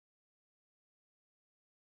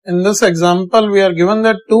In this example, we are given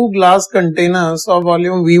that two glass containers of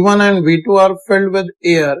volume V1 and V2 are filled with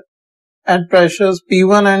air at pressures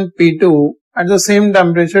P1 and P2 at the same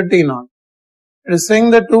temperature T0. It is saying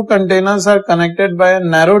the two containers are connected by a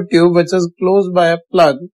narrow tube which is closed by a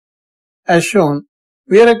plug as shown.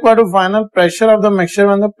 We are required to find the pressure of the mixture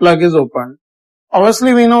when the plug is opened.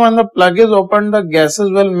 Obviously, we know when the plug is opened, the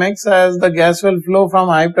gases will mix as the gas will flow from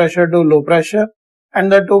high pressure to low pressure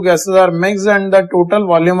and the two gases are mixed and the total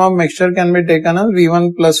volume of mixture can be taken as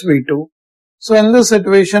V1 plus V2. So, in this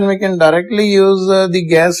situation, we can directly use the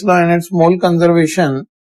gas law and its mole conservation.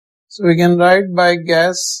 So, we can write by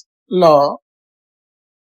gas law,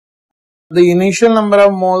 the initial number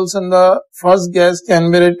of moles in the first gas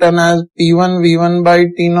can be written as P1 V1 by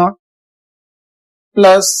T0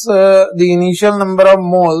 plus the initial number of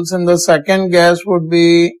moles in the second gas would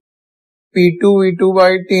be P2 V2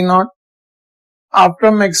 by T0.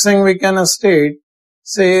 After mixing, we can state,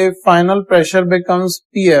 say, final pressure becomes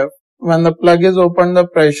PF. When the plug is opened, the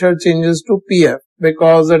pressure changes to PF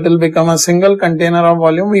because it will become a single container of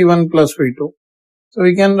volume V1 plus V2. So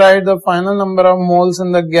we can write the final number of moles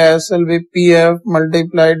in the gas will be PF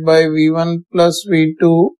multiplied by V1 plus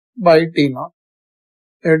V2 by T0.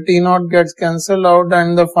 Here T0 gets cancelled out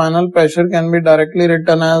and the final pressure can be directly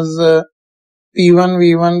written as P1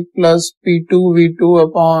 V1 plus P2 V2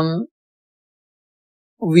 upon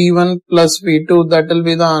V1 plus V2. That will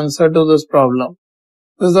be the answer to this problem.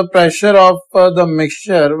 This is the pressure of the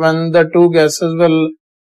mixture when the two gases will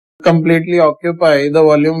completely occupy the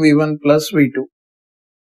volume V1 plus V2.